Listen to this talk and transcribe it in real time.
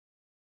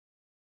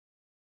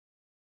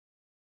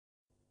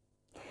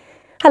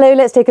Hello,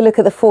 let's take a look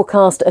at the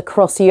forecast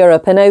across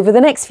Europe. And over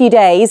the next few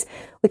days,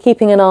 we're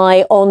keeping an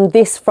eye on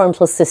this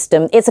frontal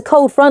system. It's a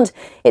cold front.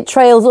 It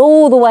trails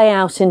all the way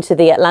out into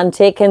the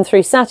Atlantic. And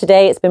through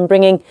Saturday, it's been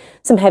bringing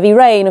some heavy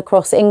rain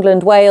across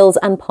England, Wales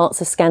and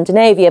parts of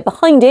Scandinavia.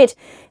 Behind it,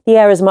 the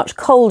air is much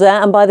colder.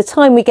 And by the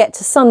time we get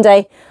to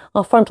Sunday,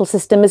 our frontal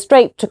system is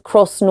draped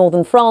across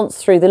northern France,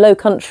 through the Low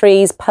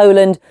Countries,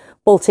 Poland,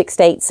 Baltic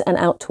states and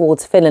out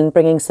towards Finland,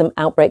 bringing some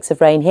outbreaks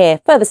of rain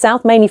here. Further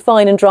south, mainly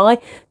fine and dry,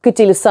 good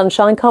deal of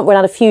sunshine. Can't rule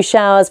out a few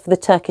showers for the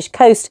Turkish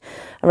coast,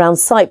 around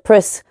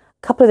Cyprus.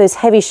 A couple of those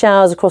heavy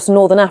showers across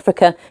northern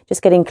Africa,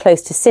 just getting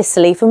close to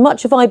Sicily. For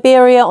much of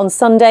Iberia on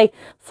Sunday,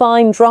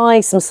 fine, dry,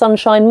 some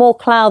sunshine, more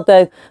cloud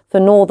though for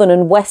northern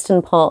and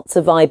western parts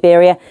of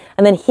Iberia.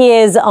 And then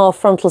here's our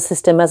frontal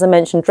system, as I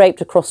mentioned,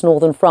 draped across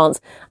northern France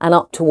and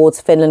up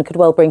towards Finland. Could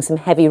well bring some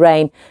heavy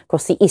rain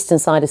across the eastern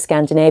side of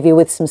Scandinavia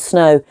with some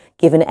snow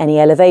given any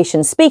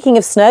elevation. Speaking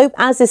of snow,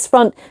 as this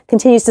front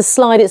continues to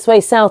slide its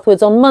way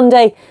southwards on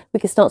Monday, we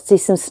can start to see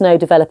some snow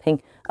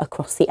developing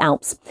across the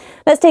Alps.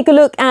 Let's take a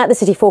look at the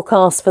city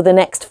forecast for the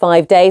next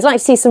 5 days. Like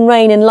to see some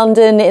rain in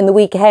London in the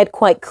week ahead.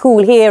 Quite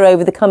cool here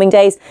over the coming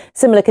days.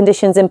 Similar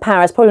conditions in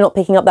Paris. Probably not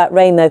picking up that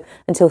rain though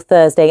until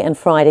Thursday and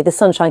Friday. The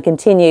sunshine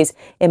continues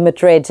in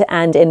Madrid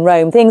and in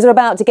Rome. Things are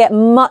about to get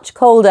much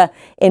colder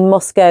in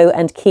Moscow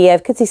and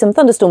Kiev. Could see some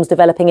thunderstorms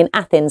developing in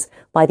Athens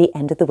by the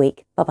end of the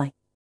week. Bye-bye.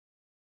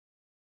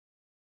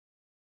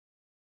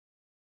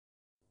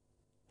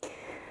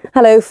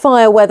 Hello,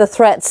 fire weather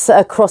threats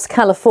across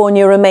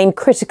California remain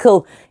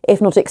critical, if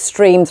not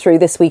extreme, through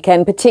this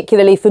weekend,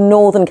 particularly for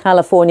northern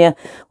California,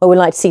 where we'd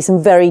like to see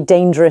some very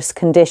dangerous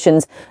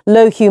conditions.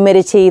 Low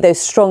humidity, those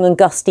strong and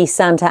gusty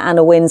Santa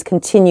Ana winds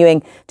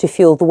continuing to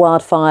fuel the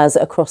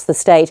wildfires across the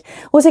state.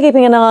 Also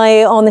keeping an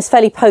eye on this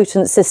fairly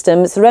potent system.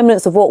 It's the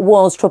remnants of what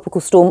was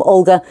Tropical Storm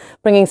Olga,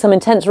 bringing some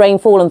intense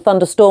rainfall and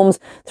thunderstorms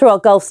through our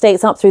Gulf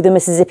states, up through the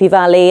Mississippi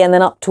Valley and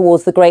then up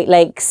towards the Great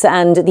Lakes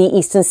and the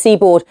eastern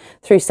seaboard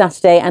through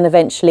Saturday and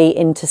eventually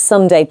into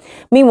Sunday.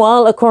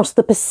 Meanwhile, across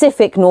the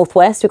Pacific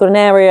Northwest, we've got an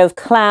area of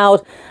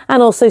cloud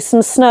and also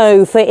some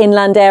snow for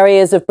inland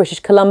areas of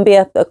British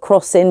Columbia,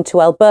 across into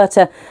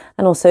Alberta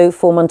and also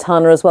for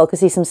Montana as well. Could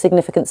see some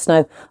significant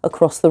snow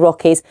across the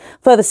Rockies.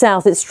 Further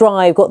south, it's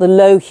dry. We've got the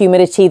low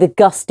humidity, the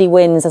gusty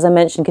winds, as I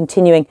mentioned,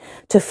 continuing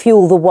to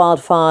fuel the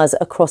wildfires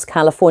across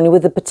California,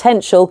 with the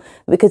potential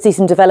we could see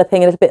some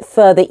developing a little bit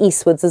further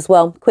eastwards as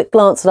well. Quick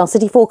glance at our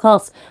city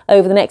forecasts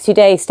over the next few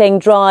days, staying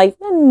dry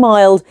and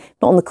mild,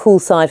 not on the cool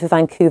side for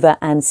Vancouver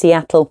and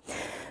Seattle.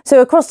 So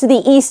across to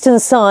the eastern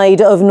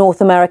side of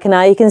North America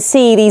now, you can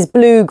see these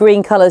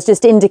blue-green colours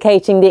just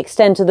indicating the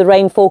extent of the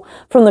rainfall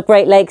from the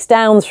Great Lakes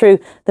down through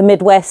the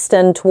Midwest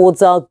and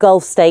towards our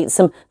Gulf states.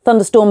 Some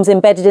thunderstorms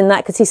embedded in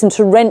that. Could see some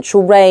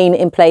torrential rain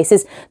in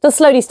places. Does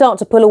slowly start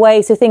to pull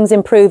away, so things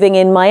improving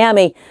in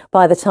Miami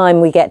by the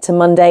time we get to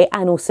Monday,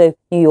 and also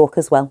New York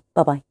as well.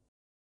 Bye-bye.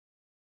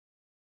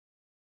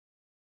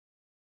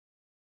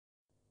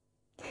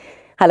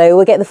 Hello,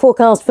 we'll get the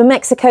forecast for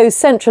Mexico,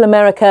 Central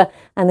America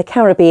and the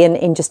Caribbean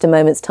in just a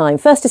moment's time.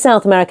 First to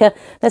South America,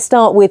 let's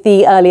start with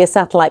the earlier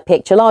satellite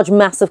picture. Large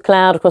mass of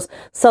cloud across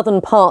southern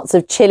parts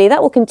of Chile.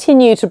 That will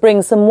continue to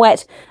bring some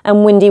wet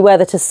and windy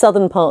weather to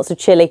southern parts of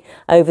Chile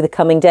over the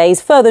coming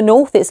days. Further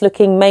north, it's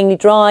looking mainly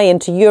dry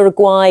into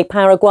Uruguay,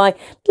 Paraguay. A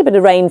little bit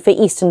of rain for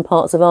eastern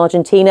parts of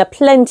Argentina.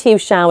 Plenty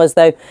of showers,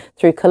 though,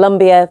 through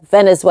Colombia,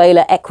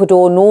 Venezuela,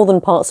 Ecuador, northern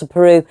parts of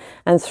Peru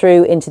and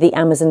through into the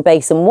Amazon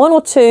basin. One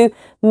or two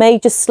may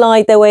just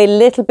slide their way a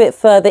little bit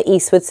further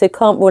eastward, so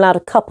can't rule out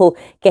a couple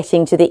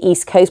getting to the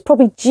east coast.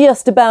 Probably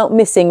just about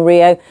missing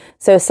Rio,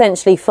 so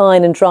essentially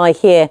fine and dry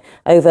here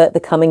over the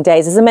coming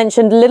days. As I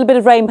mentioned, a little bit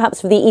of rain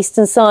perhaps for the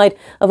eastern side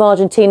of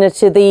Argentina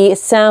to the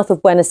south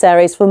of Buenos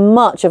Aires. For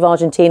much of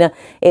Argentina,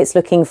 it's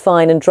looking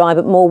fine and dry,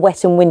 but more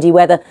wet and windy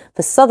weather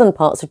for southern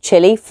parts of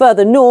Chile.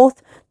 Further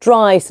north,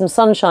 dry, some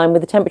sunshine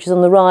with the temperatures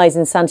on the rise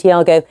in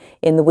Santiago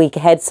in the week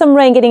ahead. Some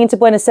rain getting into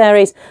Buenos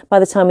Aires by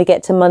the time we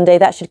get to Monday.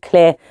 That should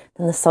clear,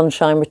 then the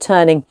sunshine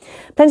returning.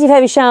 Plenty of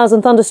heavy showers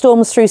and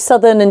thunderstorms through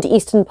southern and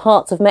eastern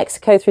parts of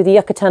Mexico, through the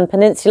Yucatan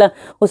Peninsula,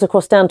 also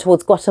across down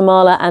towards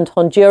Guatemala and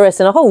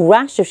Honduras, and a whole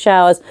rash of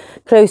showers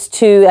close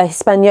to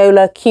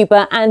Hispaniola,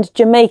 Cuba and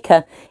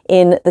Jamaica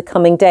in the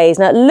coming days.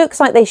 Now, it looks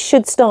like they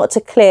should start to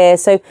clear,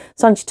 so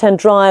sun should turn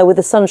drier with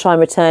the sunshine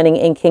returning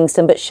in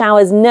Kingston, but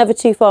showers never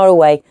too far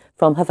away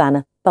from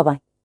Havana. Bye-bye.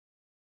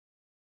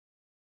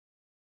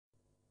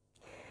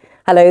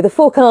 Hello, the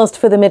forecast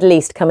for the Middle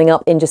East coming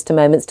up in just a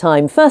moment's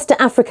time. First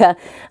to Africa,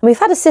 and we've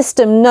had a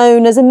system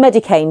known as a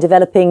medicane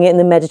developing in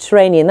the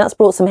Mediterranean. That's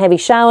brought some heavy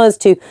showers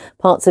to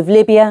parts of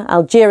Libya,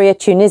 Algeria,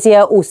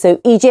 Tunisia, also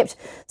Egypt.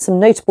 Some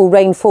notable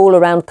rainfall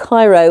around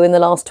Cairo in the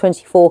last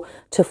 24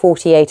 to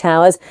 48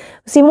 hours.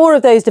 We'll see more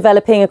of those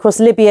developing across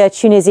Libya,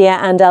 Tunisia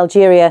and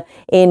Algeria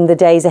in the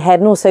days ahead,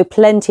 and also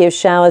plenty of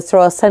showers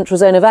through our central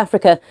zone of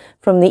Africa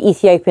from the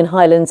Ethiopian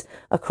highlands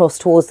across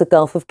towards the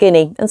Gulf of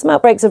Guinea, and some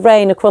outbreaks of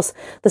rain across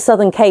the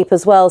southern Cape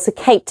as well. So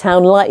Cape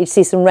Town likely to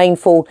see some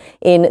rainfall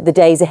in the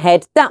days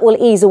ahead. That will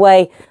ease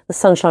away, the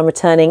sunshine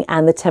returning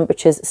and the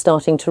temperatures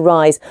starting to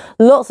rise.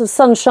 Lots of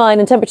sunshine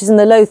and temperatures in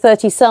the low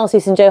 30s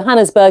Celsius in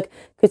Johannesburg.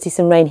 Could see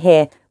some rain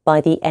here by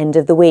the end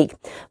of the week.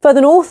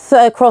 Further north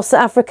across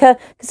Africa,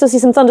 can still see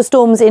some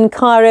thunderstorms in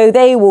Cairo.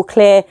 They will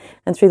clear,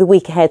 and through the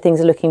week ahead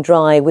things are looking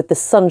dry with the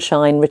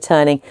sunshine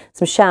returning.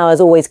 Some showers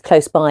always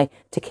close by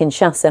to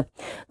Kinshasa.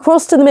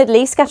 Across to the Middle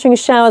East, scattering of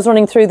showers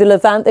running through the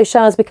Levant. Those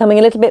showers becoming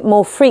a little bit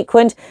more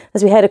frequent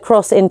as we head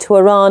across into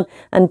Iran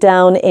and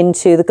down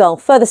into the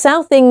Gulf. Further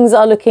south, things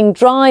are looking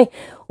dry.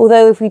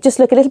 Although if we just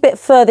look a little bit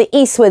further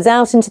eastwards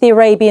out into the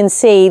Arabian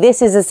Sea,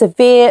 this is a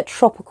severe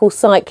tropical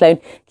cyclone.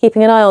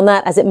 Keeping an eye on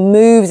that as it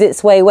moves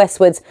its way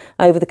westwards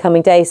over the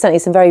coming days. Certainly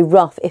some very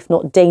rough, if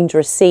not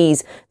dangerous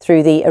seas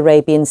through the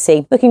Arabian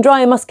Sea. Looking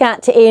dry in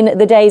Muscat in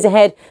the days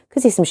ahead.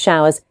 Could see some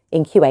showers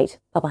in Kuwait.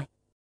 Bye-bye.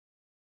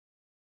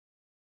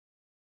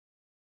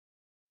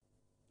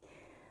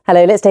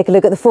 Hello, let's take a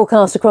look at the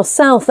forecast across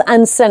South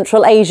and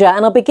Central Asia,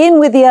 and I'll begin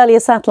with the earlier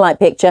satellite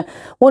picture.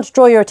 I want to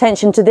draw your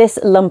attention to this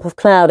lump of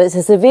cloud. It's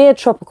a severe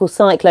tropical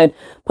cyclone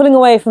pulling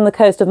away from the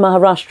coast of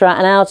Maharashtra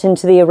and out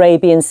into the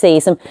Arabian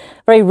Sea. Some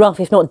very rough,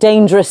 if not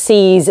dangerous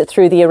seas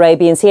through the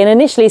Arabian Sea, and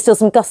initially still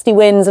some gusty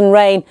winds and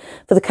rain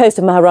for the coast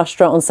of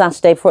Maharashtra on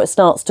Saturday before it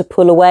starts to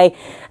pull away.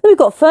 Then we've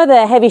got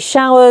further heavy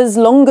showers,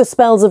 longer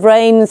spells of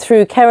rain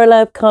through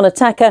Kerala,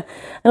 Karnataka,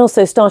 and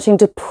also starting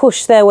to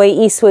push their way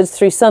eastwards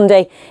through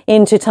Sunday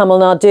into Tamil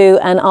Nadu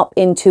and up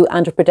into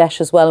Andhra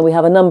Pradesh as well. And we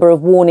have a number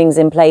of warnings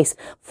in place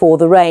for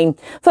the rain.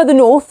 Further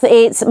north,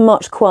 it's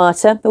much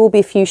quieter. There will be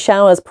a few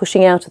showers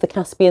pushing out of the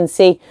Caspian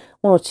Sea.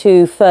 One or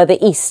two further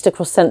east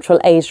across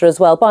Central Asia as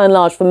well. By and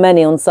large, for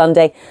many on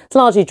Sunday, it's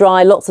largely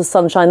dry, lots of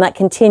sunshine. That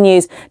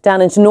continues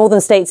down into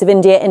northern states of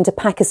India, into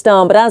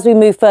Pakistan. But as we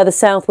move further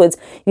southwards,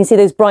 you can see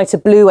those brighter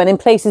blue and in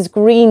places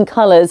green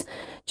colours,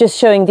 just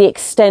showing the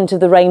extent of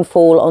the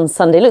rainfall on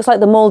Sunday. Looks like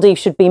the Maldives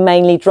should be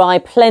mainly dry.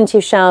 Plenty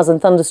of showers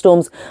and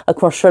thunderstorms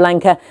across Sri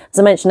Lanka. As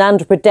I mentioned,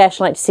 Andhra Pradesh,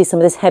 like to see some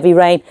of this heavy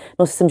rain and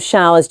also some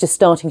showers just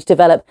starting to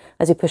develop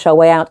as we push our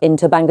way out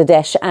into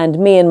Bangladesh and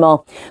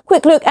Myanmar.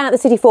 Quick look at the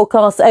city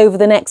forecasts over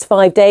the next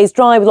 5 days.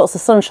 Dry with lots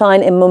of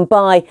sunshine in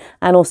Mumbai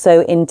and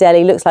also in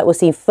Delhi. Looks like we'll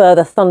see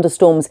further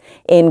thunderstorms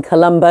in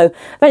Colombo.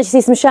 Eventually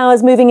see some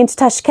showers moving into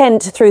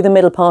Tashkent through the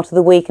middle part of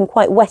the week and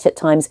quite wet at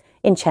times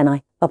in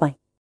Chennai. Bye-bye.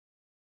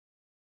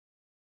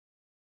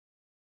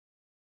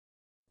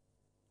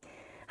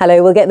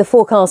 Hello, we'll get the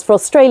forecast for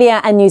Australia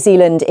and New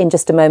Zealand in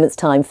just a moment's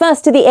time.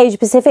 First to the Asia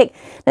Pacific.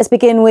 Let's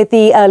begin with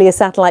the earlier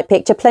satellite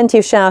picture. Plenty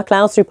of shower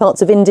clouds through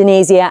parts of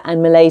Indonesia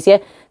and Malaysia.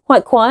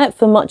 Quite quiet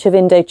for much of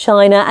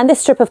Indochina, and this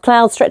strip of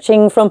cloud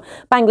stretching from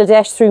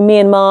Bangladesh through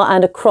Myanmar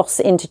and across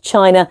into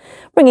China,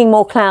 bringing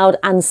more cloud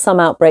and some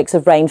outbreaks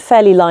of rain,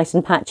 fairly light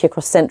and patchy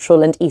across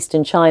central and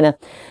eastern China.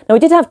 Now, we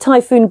did have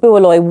Typhoon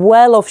Bualoi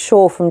well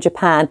offshore from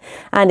Japan,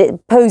 and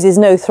it poses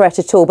no threat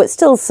at all, but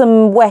still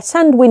some wet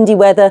and windy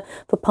weather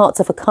for parts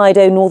of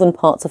Hokkaido, northern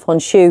parts of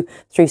Honshu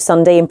through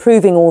Sunday,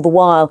 improving all the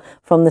while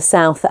from the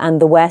south and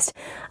the west.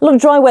 A lot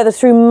of dry weather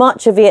through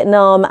much of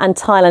Vietnam and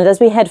Thailand. As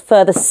we head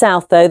further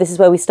south, though, this is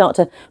where we start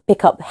to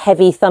pick up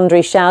heavy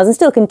thundery showers and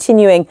still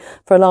continuing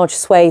for a large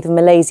swathe of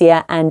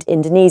Malaysia and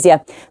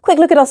Indonesia. Quick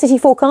look at our city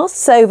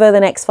forecasts over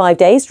the next 5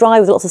 days. Dry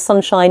with lots of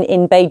sunshine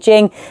in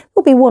Beijing.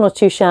 There'll be one or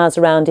two showers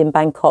around in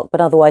Bangkok, but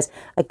otherwise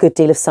a good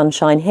deal of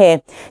sunshine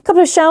here. A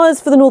couple of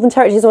showers for the Northern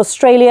Territories of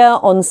Australia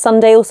on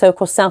Sunday, also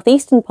across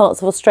southeastern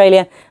parts of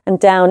Australia and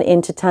down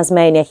into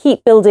Tasmania.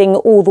 Heat building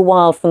all the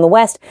while from the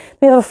west.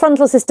 We have a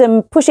frontal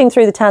system pushing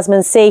through the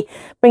Tasman Sea,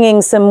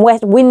 bringing some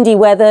wet, windy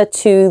weather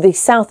to the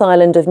South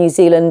Island of New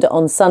Zealand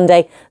on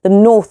Sunday. The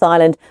North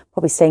Island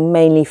probably staying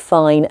mainly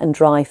fine and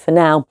dry for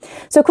now.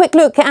 So a quick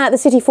look at the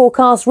city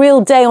forecast.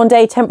 Real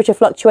day-on-day temperature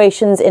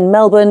fluctuations in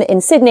Melbourne.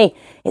 In Sydney,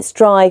 it's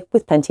dry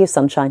with plenty of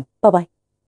sunshine. Bye-bye.